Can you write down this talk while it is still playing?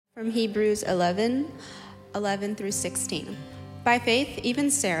From Hebrews 11 through 16. By faith, even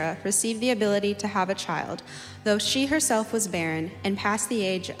Sarah received the ability to have a child, though she herself was barren and past the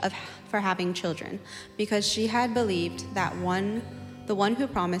age for having children, because she had believed that the one who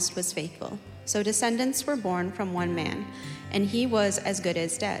promised was faithful. So descendants were born from one man, and he was as good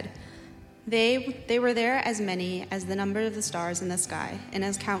as dead. They were there as many as the number of the stars in the sky, and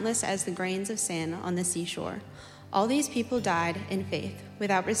as countless as the grains of sand on the seashore. All these people died in faith,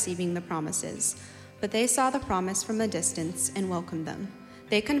 without receiving the promises. But they saw the promise from a distance and welcomed them.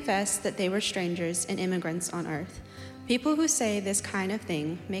 They confessed that they were strangers and immigrants on earth. People who say this kind of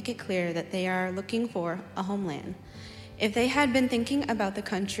thing make it clear that they are looking for a homeland. If they had been thinking about the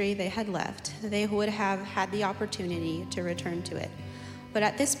country they had left, they would have had the opportunity to return to it. But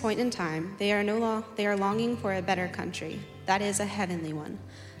at this point in time, they are longing for a better country, that is, a heavenly one.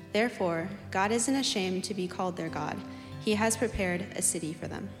 Therefore, God isn't ashamed to be called their God. He has prepared a city for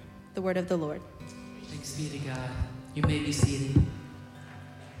them. The word of the Lord. Thanks be to God. You may be seated.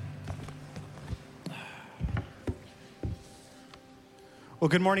 Well,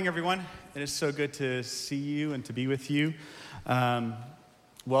 good morning, everyone. It is so good to see you and to be with you.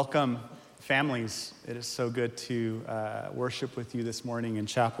 Welcome, families. It is so good to worship with you this morning in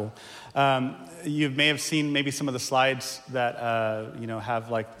chapel. You may have seen maybe some of the slides that have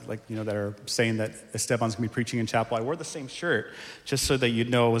that are saying that Esteban's gonna be preaching in chapel. I wore the same shirt just so that you'd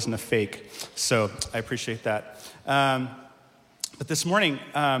know it wasn't a fake. So I appreciate that. But this morning,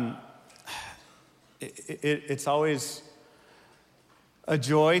 it's always a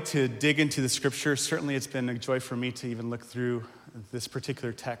joy to dig into the scripture. Certainly it's been a joy for me to even look through this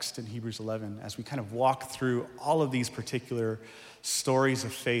particular text in Hebrews 11 as we kind of walk through all of these particular stories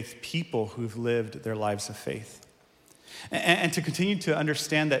of faith, people who've lived their lives of faith. And to continue to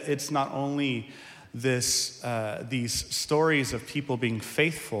understand that it's not only these stories of people being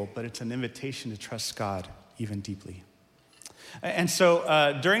faithful, but it's an invitation to trust God even deeply. And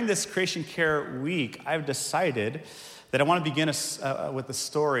so during this Creation Care Week, I've decided that I want to begin with a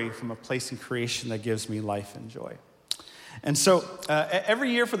story from a place in creation that gives me life and joy. And so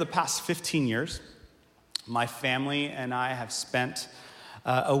every year for the past 15 years, my family and I have spent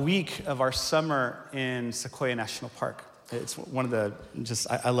a week of our summer in Sequoia National Park. It's one of the,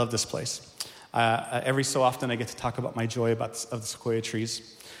 I love this place. Every so often I get to talk about my joy of the sequoia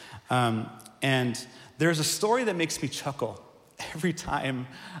trees. And there's a story that makes me chuckle every time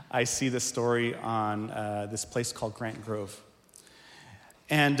I see this story on this place called Grant Grove.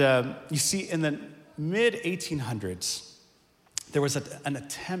 And you see, in the mid-1800s, there was an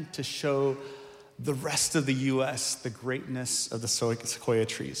attempt to show the rest of the U.S. the greatness of the sequoia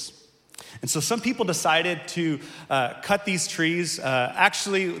trees. And so some people decided to cut these trees.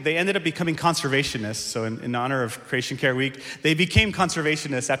 Actually, they ended up becoming conservationists. So in honor of Creation Care Week, they became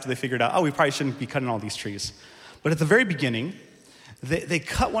conservationists after they figured out, we probably shouldn't be cutting all these trees. But at the very beginning, they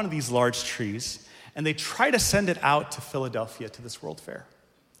cut one of these large trees, and they try to send it out to Philadelphia to this World Fair.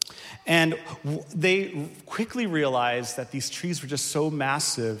 And they quickly realized that these trees were just so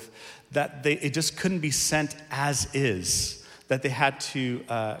massive that it just couldn't be sent as is, that they had to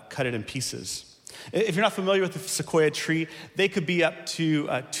cut it in pieces. If you're not familiar with the sequoia tree, they could be up to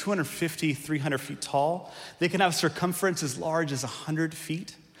 250, 300 feet tall. They can have circumference as large as 100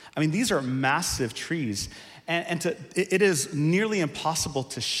 feet. I mean, these are massive trees. And it is nearly impossible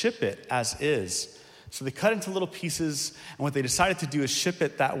to ship it as is. So they cut into little pieces, and what they decided to do is ship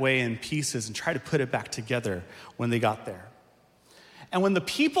it that way in pieces and try to put it back together when they got there. And when the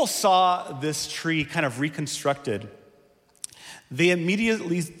people saw this tree kind of reconstructed, they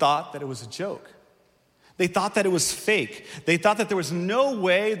immediately thought that it was a joke. They thought that it was fake. They thought that there was no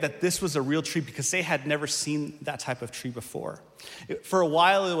way that this was a real tree because they had never seen that type of tree before. For a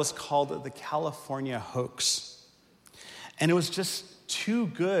while, it was called the California hoax. And it was just too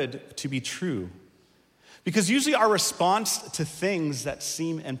good to be true. Because usually our response to things that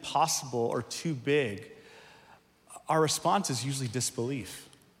seem impossible or too big, our response is usually disbelief.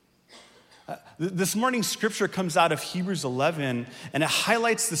 This morning's scripture comes out of Hebrews 11, and it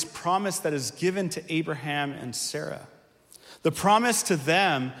highlights this promise that is given to Abraham and Sarah. The promise to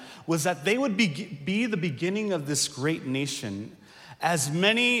them was that they would be the beginning of this great nation, as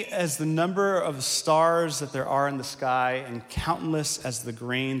many as the number of stars that there are in the sky, and countless as the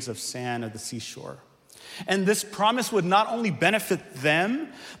grains of sand of the seashore. And this promise would not only benefit them,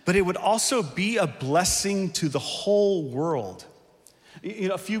 but it would also be a blessing to the whole world. You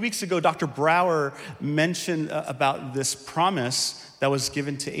know, a few weeks ago, Dr. Brower mentioned about this promise that was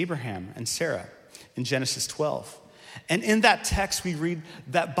given to Abraham and Sarah in Genesis 12. And in that text, we read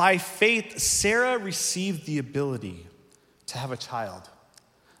that by faith, Sarah received the ability to have a child,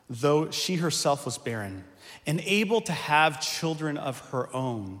 though she herself was barren and able to have children of her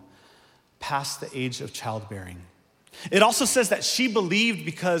own past the age of childbearing. It also says that she believed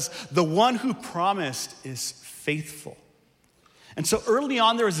because the one who promised is faithful. And so early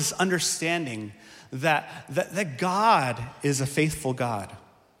on, there was this understanding that God is a faithful God.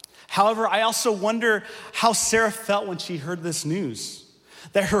 However, I also wonder how Sarah felt when she heard this news,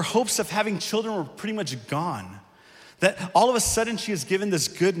 that her hopes of having children were pretty much gone, that all of a sudden she is given this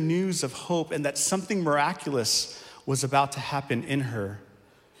good news of hope and that something miraculous was about to happen in her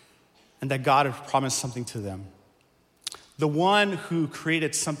and that God had promised something to them. The one who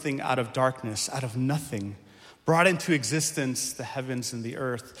created something out of darkness, out of nothing, brought into existence the heavens and the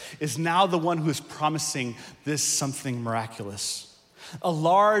earth, is now the one who is promising this something miraculous. A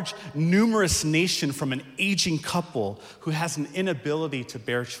large, numerous nation from an aging couple who has an inability to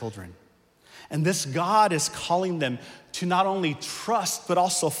bear children. And this God is calling them to not only trust, but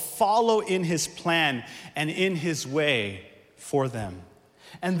also follow in his plan and in his way for them.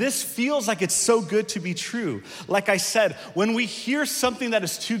 And this feels like it's so good to be true. Like I said, when we hear something that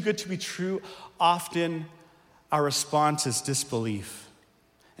is too good to be true, often our response is disbelief.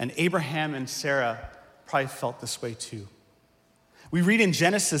 And Abraham and Sarah probably felt this way too. We read in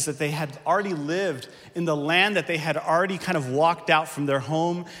Genesis that they had already lived in the land that they had already kind of walked out from their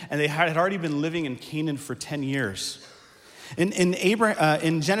home, and they had already been living in Canaan for 10 years.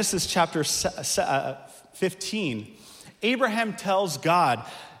 In Genesis chapter 15, Abraham tells God,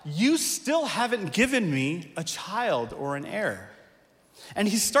 "You still haven't given me a child or an heir." And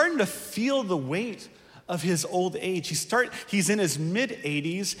he's starting to feel the weight of his old age. He's in his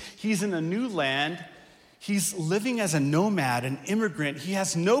mid-80s. He's in a new land. He's living as a nomad, an immigrant. He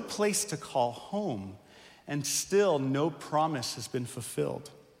has no place to call home, and still no promise has been fulfilled.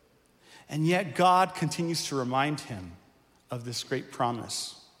 And yet God continues to remind him of this great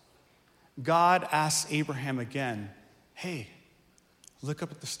promise. God asks Abraham again, "Hey, look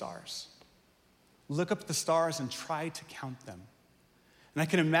up at the stars. Look up at the stars and try to count them." And I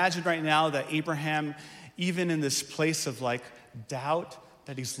can imagine right now that Abraham, even in this place of like doubt,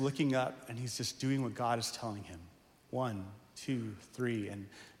 that he's looking up and he's just doing what God is telling him. 1, 2, 3, and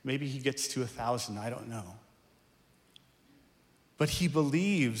maybe he gets to 1,000, I don't know. But he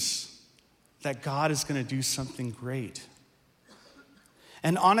believes that God is going to do something great.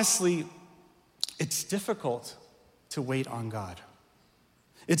 And honestly, it's difficult to wait on God.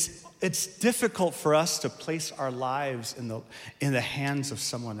 It's difficult for us to place our lives in the hands of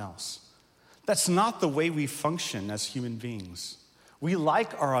someone else. That's not the way we function as human beings. We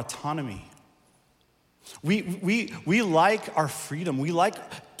like our autonomy. We like our freedom. We like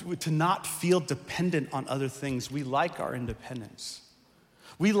to not feel dependent on other things. We like our independence.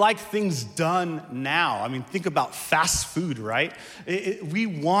 We like things done now. I mean, think about fast food, right? We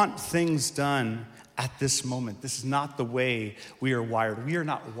want things done at this moment. This is not the way we are wired. We are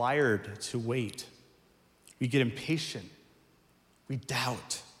not wired to wait. We get impatient. We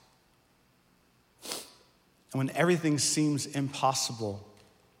doubt. And when everything seems impossible,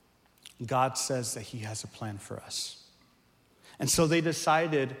 God says that he has a plan for us. And so they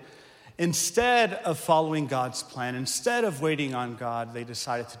decided, instead of following God's plan, instead of waiting on God, they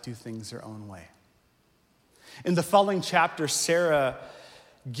decided to do things their own way. In the following chapter, Sarah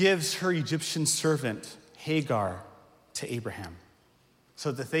gives her Egyptian servant, Hagar, to Abraham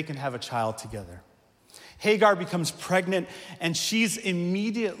so that they can have a child together. Hagar becomes pregnant, and she's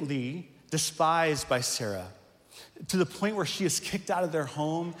immediately despised by Sarah, to the point where she is kicked out of their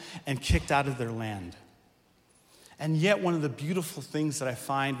home and kicked out of their land. And yet, one of the beautiful things that I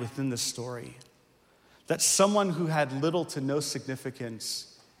find within this story, that someone who had little to no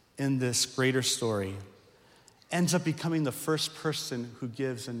significance in this greater story ends up becoming the first person who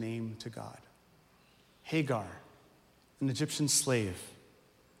gives a name to God. Hagar, an Egyptian slave.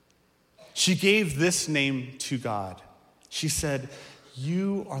 She gave this name to God. She said,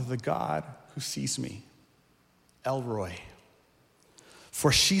 "You are the God who sees me, El Roi."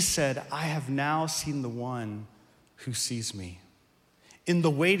 For she said, "I have now seen the one who sees me." In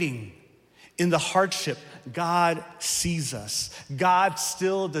the waiting, in the hardship, God sees us. God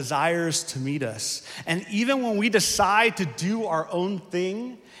still desires to meet us. And even when we decide to do our own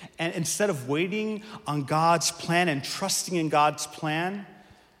thing, and instead of waiting on God's plan and trusting in God's plan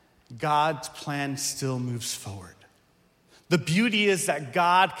still moves forward. The beauty is that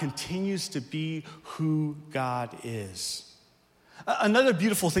God continues to be who God is. Another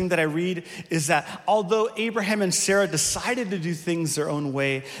beautiful thing that I read is that although Abraham and Sarah decided to do things their own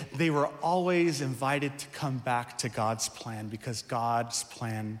way, they were always invited to come back to God's plan because God's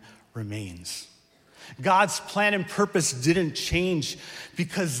plan remains. God's plan and purpose didn't change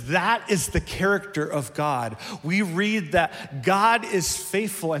because that is the character of God. We read that God is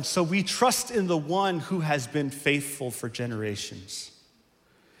faithful, and so we trust in the one who has been faithful for generations.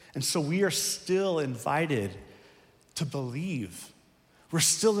 And so we are still invited to believe. We're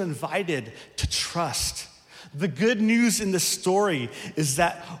still invited to trust. The good news in this story is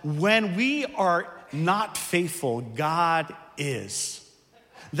that when we are not faithful, God is.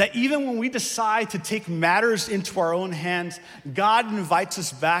 That even when we decide to take matters into our own hands, God invites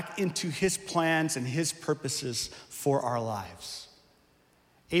us back into his plans and his purposes for our lives.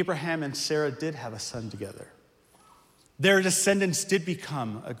 Abraham and Sarah did have a son together. Their descendants did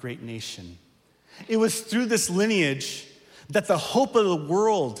become a great nation. It was through this lineage that the hope of the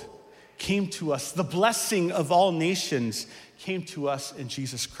world came to us. The blessing of all nations came to us in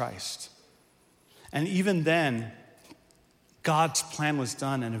Jesus Christ. And even then, God's plan was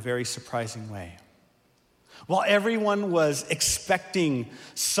done in a very surprising way. While everyone was expecting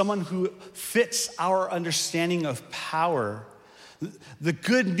someone who fits our understanding of power, the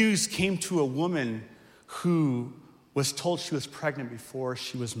good news came to a woman who was told she was pregnant before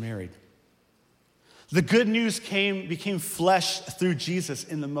she was married. The good news became flesh through Jesus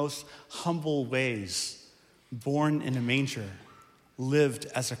in the most humble ways. Born in a manger, lived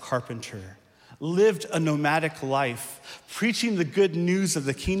as a carpenter, lived a nomadic life, preaching the good news of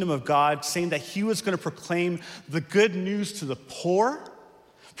the kingdom of God, saying that he was going to proclaim the good news to the poor,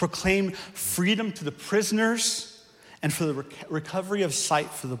 proclaim freedom to the prisoners, and for the recovery of sight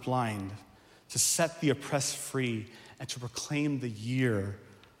for the blind, to set the oppressed free, and to proclaim the year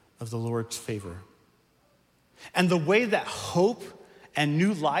of the Lord's favor. And the way that hope and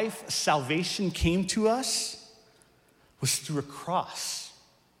new life, salvation came to us was through a cross,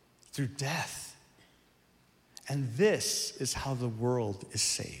 through death. And this is how the world is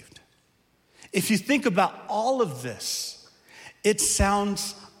saved. If you think about all of this, it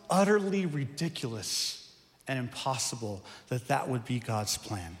sounds utterly ridiculous and impossible that that would be God's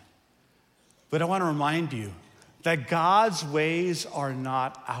plan. But I want to remind you that God's ways are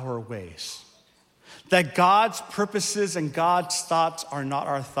not our ways. That God's purposes and God's thoughts are not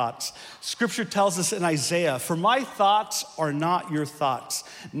our thoughts. Scripture tells us in Isaiah, "For my thoughts are not your thoughts,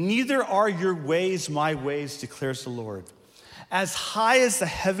 neither are your ways my ways, declares the Lord. As high as the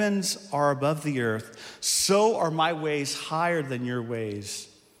heavens are above the earth, so are my ways higher than your ways,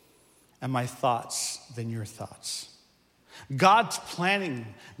 and my thoughts than your thoughts." God's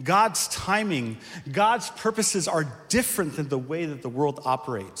planning, God's timing, God's purposes are different than the way that the world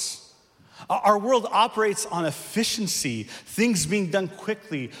operates. Our world operates on efficiency, things being done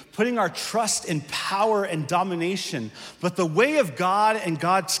quickly, putting our trust in power and domination. But the way of God and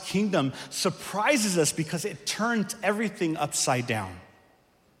God's kingdom surprises us because it turns everything upside down.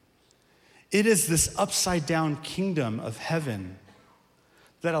 It is this upside down kingdom of heaven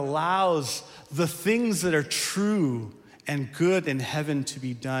that allows the things that are true and good in heaven to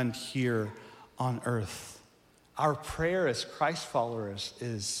be done here on earth. Our prayer as Christ followers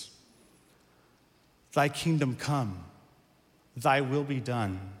is, "Thy kingdom come, thy will be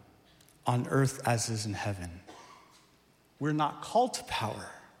done on earth as is in heaven." We're not called to power,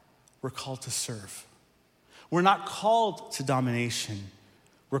 we're called to serve. We're not called to domination,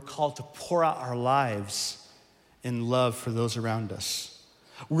 we're called to pour out our lives in love for those around us.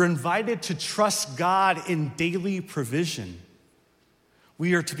 We're invited to trust God in daily provision.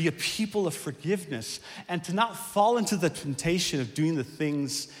 We are to be a people of forgiveness and to not fall into the temptation of doing the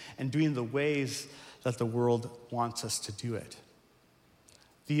things and doing the ways that the world wants us to do it.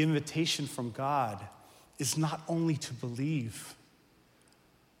 The invitation from God is not only to believe,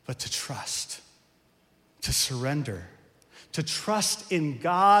 but to trust, to surrender, to trust in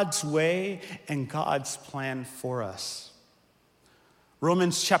God's way and God's plan for us.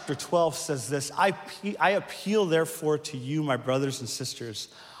 Romans chapter 12 says this, I appeal therefore to you, my brothers and sisters,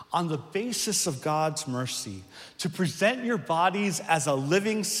 on the basis of God's mercy, to present your bodies as a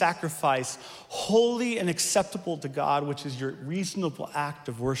living sacrifice, holy and acceptable to God, which is your reasonable act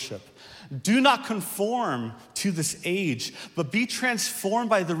of worship. Do not conform to this age, but be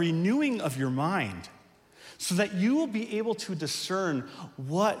transformed by the renewing of your mind, so that you will be able to discern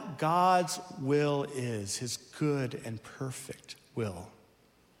what God's will is, his good and perfect will.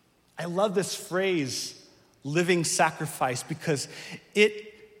 I love this phrase, living sacrifice, because it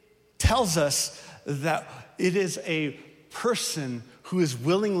tells us that it is a person who is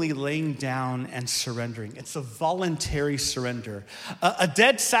willingly laying down and surrendering. It's a voluntary surrender. A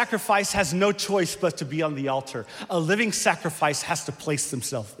dead sacrifice has no choice but to be on the altar. A living sacrifice has to place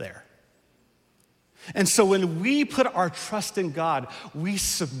themselves there. And so when we put our trust in God, we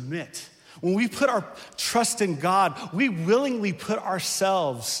submit. When we put our trust in God, we willingly put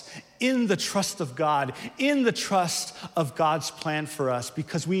ourselves in the trust of God, in the trust of God's plan for us,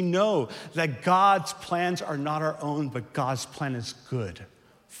 because we know that God's plans are not our own, but God's plan is good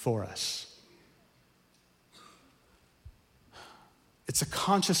for us. It's a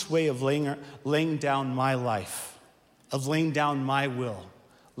conscious way of laying down my life, of laying down my will,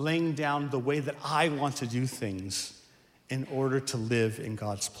 laying down the way that I want to do things in order to live in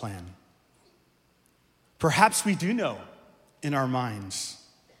God's plan. Perhaps we do know in our minds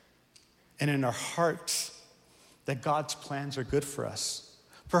and in our hearts that God's plans are good for us.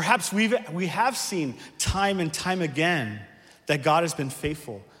 Perhaps we have seen time and time again that God has been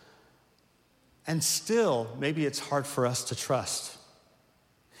faithful. And still, maybe it's hard for us to trust.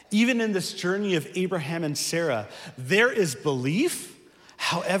 Even in this journey of Abraham and Sarah, there is belief.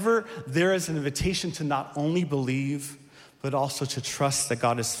 However, there is an invitation to not only believe, but also to trust that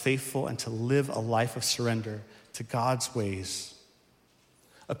God is faithful and to live a life of surrender to God's ways.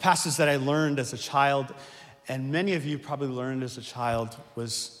 A passage that I learned as a child, and many of you probably learned as a child,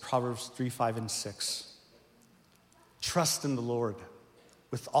 was Proverbs 3, 5, and 6. Trust in the Lord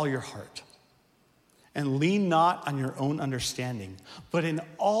with all your heart, and lean not on your own understanding, but in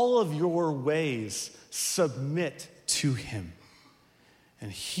all of your ways submit to him,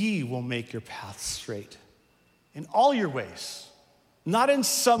 and he will make your path straight. In all your ways, not in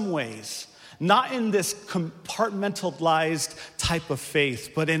some ways, not in this compartmentalized type of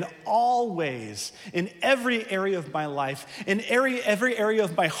faith, but in all ways, in every area of my life, in every area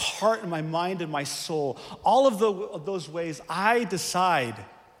of my heart and my mind and my soul, all of those ways, I decide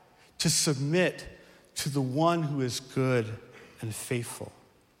to submit to the one who is good and faithful.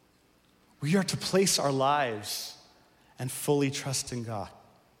 We are to place our lives and fully trust in God.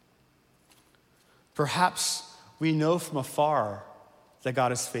 Perhaps we know from afar that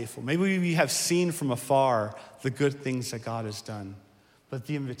God is faithful. Maybe we have seen from afar the good things that God has done. But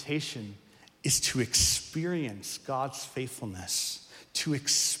the invitation is to experience God's faithfulness, to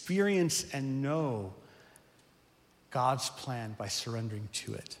experience and know God's plan by surrendering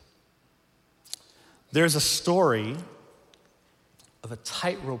to it. There's a story of a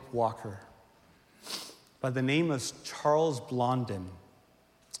tightrope walker by the name of Charles Blondin.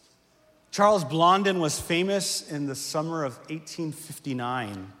 Charles Blondin was famous in the summer of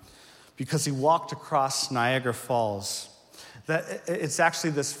 1859 because he walked across Niagara Falls. It's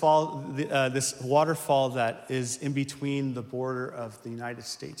actually this waterfall that is in between the border of the United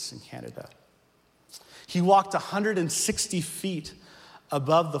States and Canada. He walked 160 feet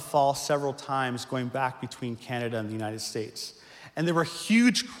above the fall several times, going back between Canada and the United States. And there were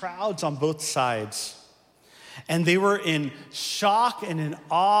huge crowds on both sides. And they were in shock and in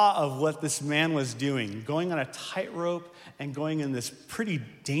awe of what this man was doing, going on a tightrope and going in this pretty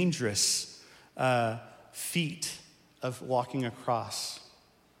dangerous feat of walking across.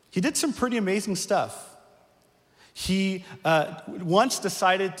 He did some pretty amazing stuff. He once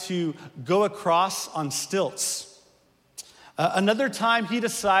decided to go across on stilts. Another time, he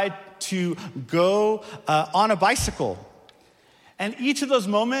decided to go on a bicycle. And each of those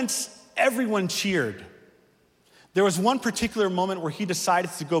moments, everyone cheered. There was one particular moment where he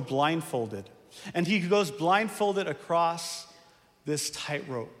decided to go blindfolded. And he goes blindfolded across this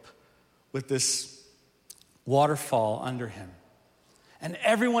tightrope with this waterfall under him. And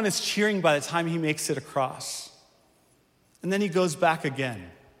everyone is cheering by the time he makes it across. And then he goes back again.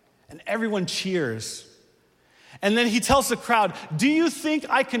 And everyone cheers. And then he tells the crowd, "Do you think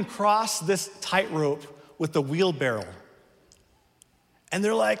I can cross this tightrope with a wheelbarrow?" And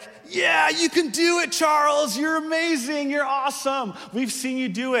they're like, "Yeah, you can do it, Charles. You're amazing. You're awesome. We've seen you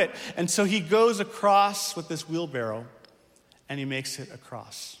do it." And so he goes across with this wheelbarrow, and he makes it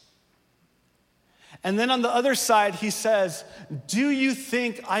across. And then on the other side, he says, "Do you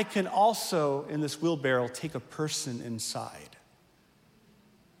think I can also, in this wheelbarrow, take a person inside?"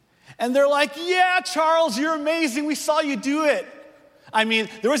 And they're like, "Yeah, Charles, you're amazing. We saw you do it." I mean,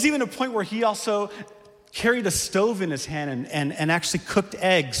 there was even a point where he also carried a stove in his hand and actually cooked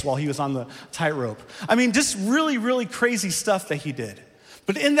eggs while he was on the tightrope. I mean, just really, really crazy stuff that he did.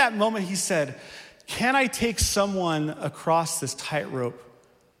 But in that moment, he said, "Can I take someone across this tightrope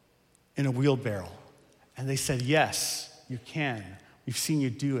in a wheelbarrow?" And they said, "Yes, you can. We've seen you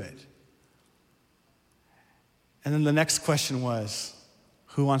do it." And then the next question was,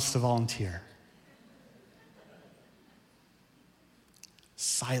 who wants to volunteer?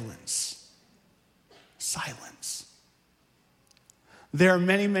 Silence. Silence. There are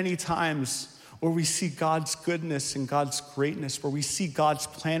many, many times where we see God's goodness and God's greatness, where we see God's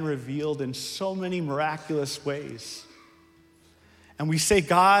plan revealed in so many miraculous ways. And we say,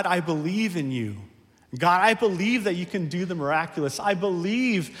 God, I believe in you. God, I believe that you can do the miraculous. I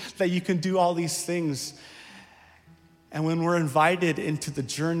believe that you can do all these things. And when we're invited into the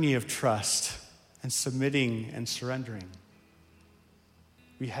journey of trust and submitting and surrendering,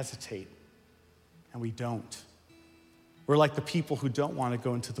 we hesitate and we don't. We're like the people who don't want to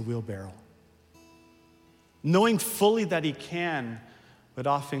go into the wheelbarrow, knowing fully that he can, but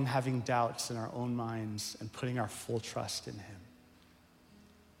often having doubts in our own minds and putting our full trust in him.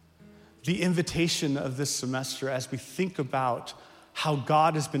 The invitation of this semester, as we think about how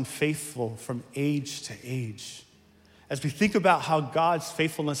God has been faithful from age to age, as we think about how God's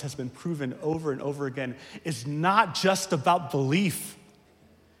faithfulness has been proven over and over again, is not just about belief.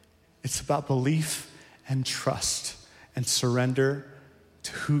 It's about belief and trust and surrender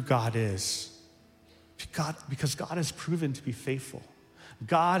to who God is. Because God has proven to be faithful.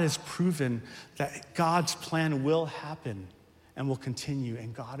 God has proven that God's plan will happen and will continue,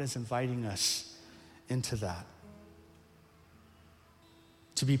 and God is inviting us into that.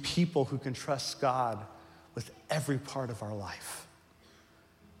 To be people who can trust God with every part of our life.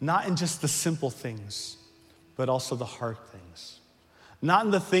 Not in just the simple things, but also the hard things. Not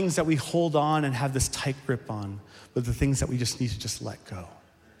in the things that we hold on and have this tight grip on, but the things that we just need to just let go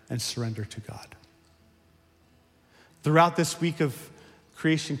and surrender to God. Throughout this week of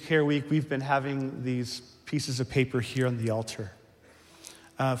Creation Care Week, we've been having these pieces of paper here on the altar.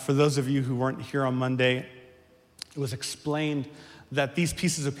 For those of you who weren't here on Monday, it was explained that these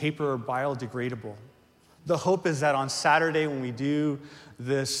pieces of paper are biodegradable. The hope is that on Saturday when we do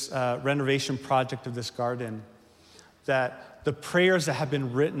this renovation project of this garden, that the prayers that have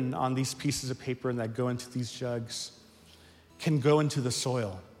been written on these pieces of paper and that go into these jugs can go into the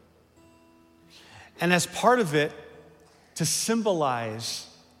soil. And as part of it, to symbolize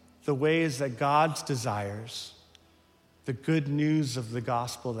the ways that God's desires, the good news of the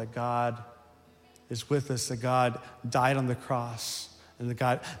gospel that God is with us, that God died on the cross, and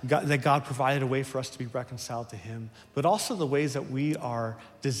that God provided a way for us to be reconciled to him, but also the ways that we are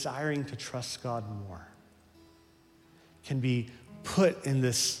desiring to trust God more, can be put in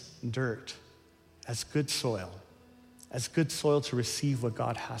this dirt as good soil to receive what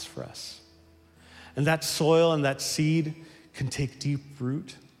God has for us. And that soil and that seed can take deep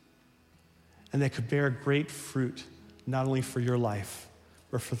root, and they could bear great fruit, not only for your life,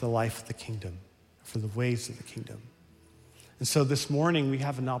 but for the life of the kingdom, for the ways of the kingdom. And so this morning, we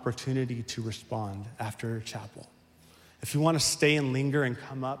have an opportunity to respond after chapel. If you want to stay and linger and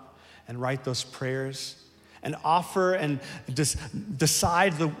come up and write those prayers and offer and just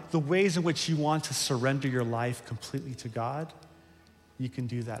decide the ways in which you want to surrender your life completely to God, you can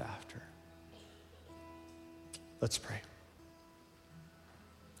do that after. Let's pray.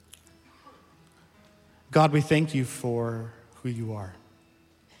 God, we thank you for who you are.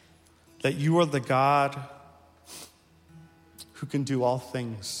 That you are the God who can do all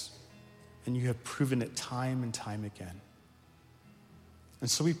things, and you have proven it time and time again.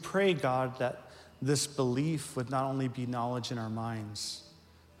 And so we pray, God, that this belief would not only be knowledge in our minds,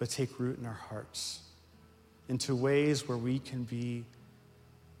 but take root in our hearts into ways where we can be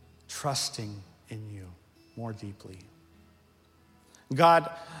trusting in you more deeply. God,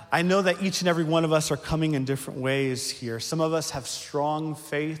 I know that each and every one of us are coming in different ways here. Some of us have strong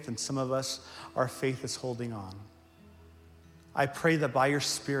faith, and some of us, our faith is holding on. I pray that by your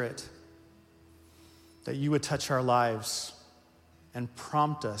Spirit, that you would touch our lives and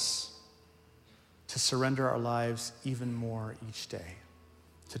prompt us to surrender our lives even more each day,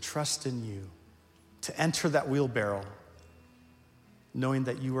 to trust in you, to enter that wheelbarrow, knowing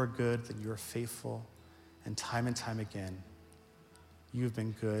that you are good, that you are faithful, and time again, you have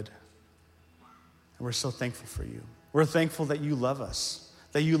been good. And we're so thankful for you. We're thankful that you love us,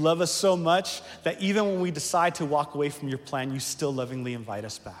 that you love us so much that even when we decide to walk away from your plan, you still lovingly invite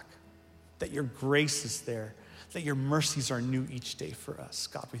us back, that your grace is there, that your mercies are new each day for us.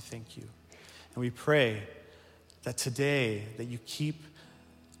 God, we thank you. And we pray that today that you keep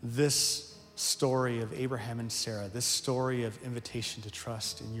this story of Abraham and Sarah, this story of invitation to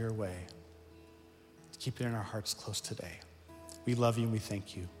trust in your way, keep it in our hearts close today. We love you and we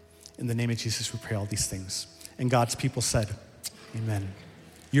thank you. In the name of Jesus, we pray all these things. And God's people said, amen.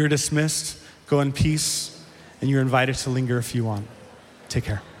 You're dismissed. Go in peace, and you're invited to linger if you want. Take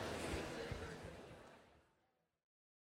care.